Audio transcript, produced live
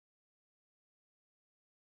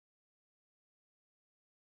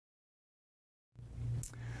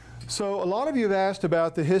So a lot of you have asked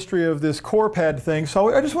about the history of this CorePAD thing,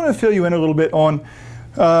 so I just want to fill you in a little bit on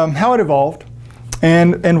how it evolved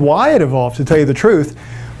and why it evolved, to tell you the truth.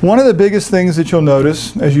 One of the biggest things that you'll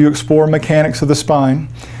notice as you explore mechanics of the spine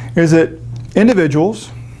is that individuals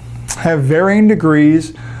have varying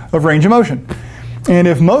degrees of range of motion. And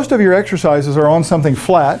if most of your exercises are on something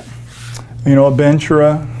flat, you know, a bench or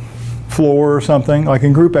a floor or something, like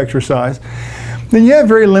in group exercise, then you have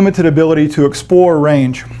very limited ability to explore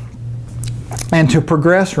range and to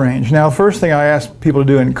progress range. Now, first thing I ask people to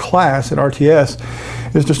do in class at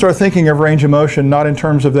RTS is to start thinking of range of motion not in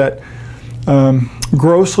terms of that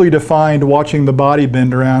grossly defined watching the body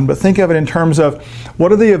bend around, but think of it in terms of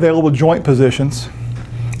what are the available joint positions,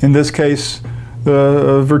 in this case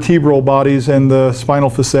the vertebral bodies and the spinal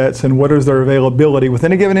facets, and what is their availability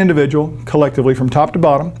within a given individual collectively from top to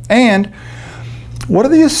bottom, and what are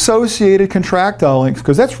the associated contractile links,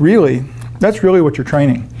 because that's really what you're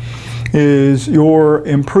training. Is you're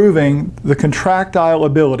improving the contractile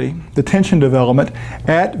ability, the tension development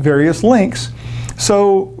at various links.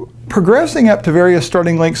 So progressing up to various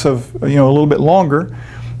starting lengths of, you know, a little bit longer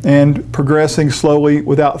and progressing slowly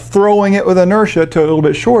without throwing it with inertia to a little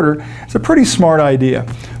bit shorter, it's a pretty smart idea,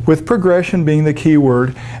 with progression being the key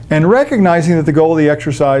word, and recognizing that the goal of the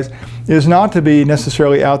exercise is not to be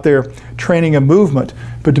necessarily out there training a movement,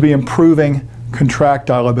 but to be improving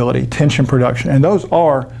contractile ability, tension production, and those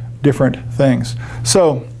are different things.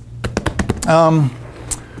 So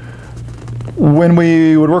when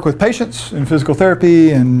we would work with patients in physical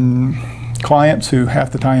therapy and clients who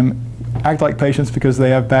half the time act like patients because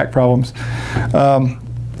they have back problems,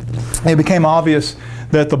 it became obvious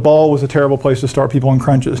that the ball was a terrible place to start people in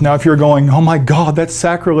crunches. Now if you're going, oh my God, that's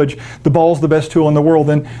sacrilege, the ball's the best tool in the world,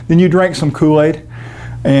 then you drank some Kool-Aid,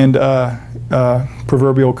 and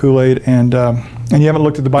proverbial Kool-Aid, and you haven't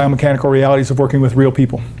looked at the biomechanical realities of working with real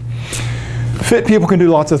people. Fit people can do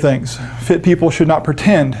lots of things. Fit people should not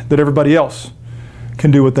pretend that everybody else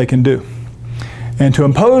can do what they can do. And to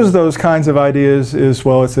impose those kinds of ideas is,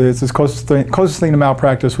 well, it's the closest thing to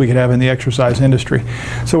malpractice we could have in the exercise industry.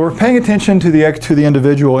 So we're paying attention to the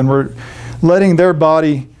individual, and we're letting their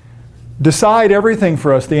body decide everything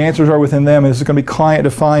for us. The answers are within them. It's going to be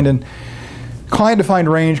client-defined, and client-defined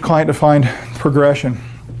range, client-defined progression.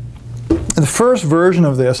 The first version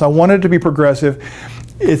of this, I wanted it to be progressive.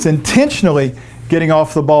 It's intentionally getting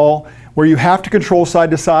off the ball where you have to control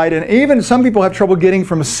side to side, and even some people have trouble getting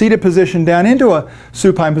from a seated position down into a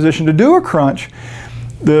supine position to do a crunch.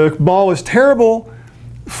 The ball is terrible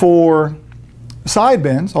for side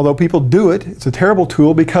bends, although people do it. It's a terrible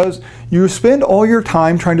tool because you spend all your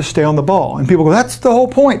time trying to stay on the ball, and people go, that's the whole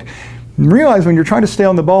point. And realize when you're trying to stay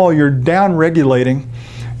on the ball, you're down regulating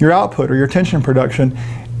your output or your tension production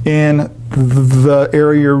in the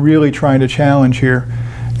area you're really trying to challenge here.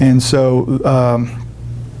 And so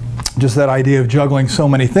just that idea of juggling so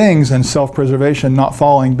many things and self-preservation, not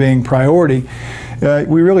falling being priority,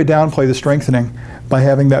 we really downplay the strengthening by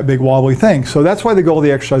having that big wobbly thing. So that's why the goal of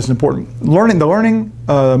the exercise is important. Motor learning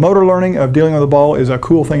of dealing with the ball is a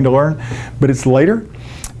cool thing to learn, but it's later,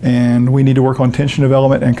 and we need to work on tension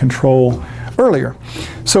development and control earlier.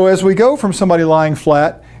 So as we go from somebody lying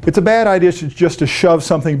flat, it's a bad idea just to shove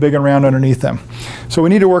something big and round underneath them. So we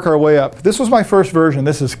need to work our way up. This was my first version.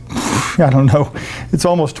 This is, I don't know, it's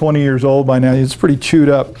almost 20 years old by now. It's pretty chewed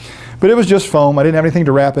up. But it was just foam. I didn't have anything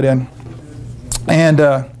to wrap it in. And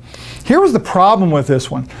here was the problem with this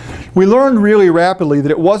one. We learned really rapidly that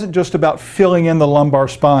it wasn't just about filling in the lumbar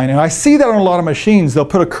spine. And I see that on a lot of machines. They'll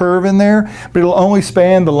put a curve in there, but it'll only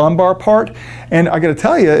span the lumbar part. And I got to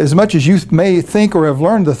tell you, as much as you may think or have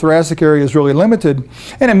learned the thoracic area is really limited,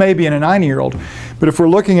 and it may be in a 90-year-old, but if we're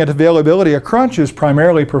looking at availability, a crunch is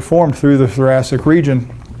primarily performed through the thoracic region,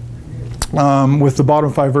 with the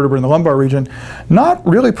bottom 5 vertebrae in the lumbar region, not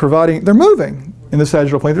really providing, they're moving in the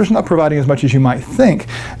sagittal plane. They're just not providing as much as you might think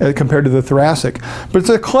compared to the thoracic. But it's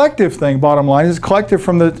a collective thing, bottom line. It's collective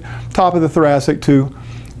from the top of the thoracic to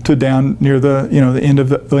down near the,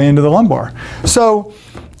 the end of the lumbar. So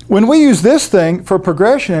when we use this thing for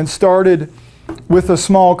progression and started with a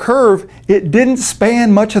small curve, it didn't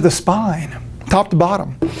span much of the spine, top to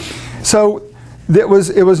bottom. So it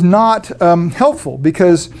was not helpful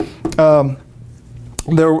because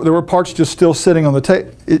there were parts just still sitting on the tape.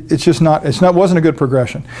 It wasn't a good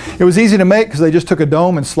progression. It was easy to make because they just took a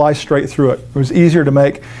dome and sliced straight through it. It was easier to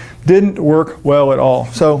make. Didn't work well at all.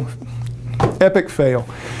 So, epic fail.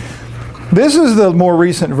 This is the more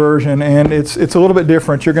recent version, and it's a little bit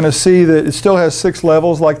different. You're going to see that it still has 6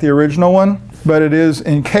 levels like the original one, but it is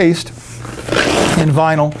encased in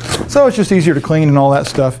vinyl, so it's just easier to clean and all that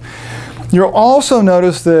stuff. You'll also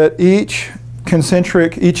notice that each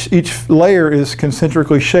concentric, each layer is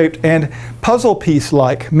concentrically shaped and puzzle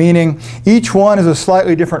piece-like, meaning each one is a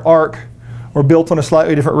slightly different arc or built on a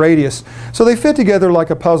slightly different radius. So they fit together like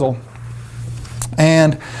a puzzle.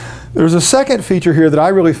 And there's a second feature here that I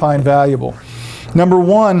really find valuable. Number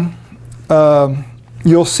one,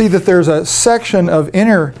 you'll see that there's a section of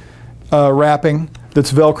inner wrapping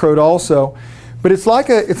that's Velcroed also, but it's like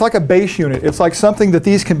a base unit. It's like something that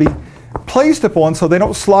these can be placed upon so they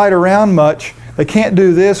don't slide around much. They can't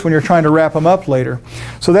do this when you're trying to wrap them up later.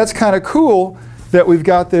 So that's kind of cool that we've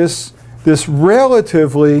got this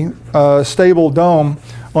relatively stable dome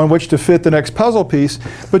on which to fit the next puzzle piece.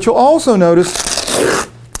 But you'll also notice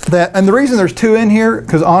that, and the reason there's two in here,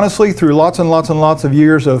 because honestly, through lots and lots and lots of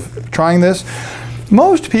years of trying this,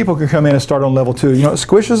 most people can come in and start on level 2. You know, it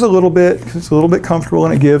squishes a little bit, because it's a little bit comfortable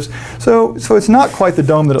and it gives. So it's not quite the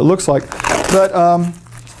dome that it looks like. But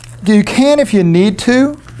you can if you need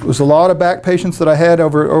to. There was a lot of back patients that I had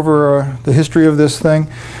over the history of this thing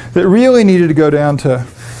that really needed to go down to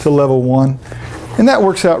level 1. And that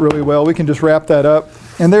works out really well. We can just wrap that up.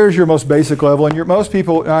 And there's your most basic level. And most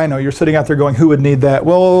people, I know, you're sitting out there going, who would need that?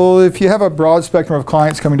 Well, if you have a broad spectrum of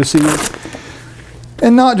clients coming to see you,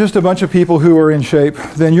 and not just a bunch of people who are in shape,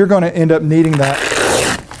 then you're going to end up needing that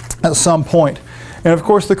at some point. And of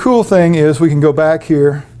course, the cool thing is we can go back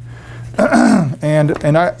here, and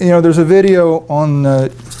there's a video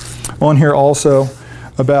on here also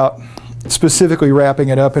about specifically wrapping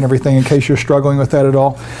it up and everything in case you're struggling with that at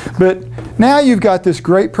all. But now you've got this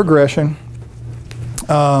great progression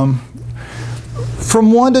from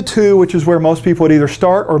 1 to 2, which is where most people would either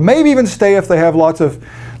start or maybe even stay if they have lots of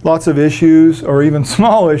issues or even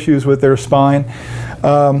small issues with their spine.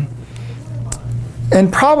 And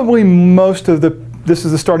probably this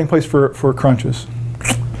is the starting place for crunches.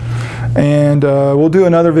 And we'll do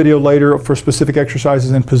another video later for specific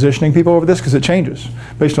exercises and positioning people over this, because it changes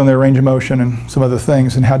based on their range of motion and some other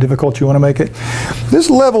things and how difficult you want to make it. This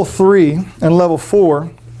level 3 and level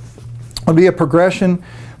 4 would be a progression,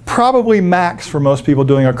 probably max for most people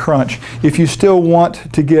doing a crunch, if you still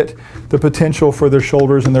want to get the potential for their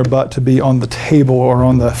shoulders and their butt to be on the table or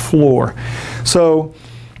on the floor. So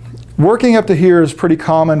working up to here is pretty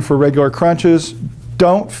common for regular crunches.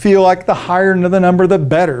 Don't feel like the higher the number, the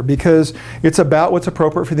better, because it's about what's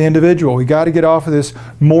appropriate for the individual. We got to get off of this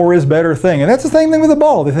more is better thing. And that's the same thing with the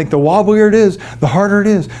ball. They think the wobblier it is, the harder it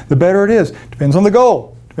is, the better it is. Depends on the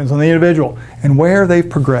goal, depends on the individual, and where they've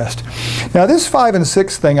progressed. Now this 5 and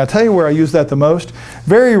 6 thing, I'll tell you where I use that the most.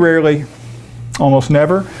 Very rarely, almost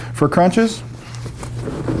never, for crunches.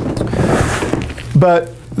 But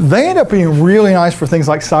they end up being really nice for things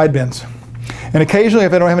like side bends. And occasionally,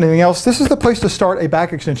 if I don't have anything else, this is the place to start a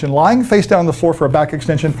back extension. Lying face down on the floor for a back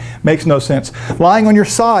extension makes no sense. Lying on your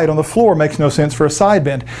side on the floor makes no sense for a side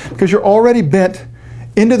bend, because you're already bent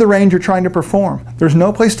into the range you're trying to perform. There's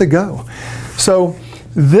no place to go. So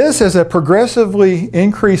this is a progressively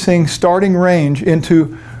increasing starting range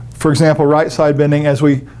into, for example, right side bending as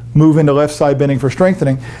we move into left side bending for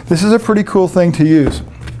strengthening. This is a pretty cool thing to use.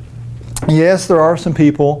 Yes, there are some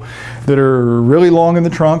people that are really long in the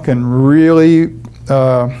trunk and really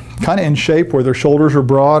kind of in shape where their shoulders are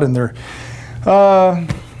broad and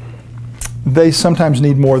they sometimes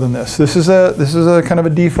need more than this. This is a kind of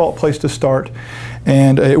a default place to start,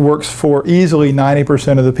 and it works for easily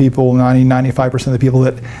 90% of the people, 95% of the people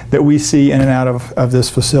that we see in and out of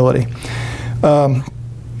this facility.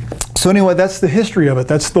 So anyway, that's the history of it.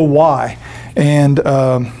 That's the why. And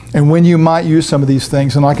when you might use some of these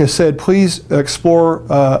things. And like I said, please explore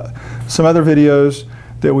some other videos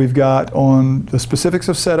that we've got on the specifics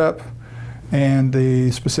of setup and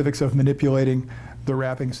the specifics of manipulating the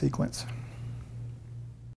wrapping sequence.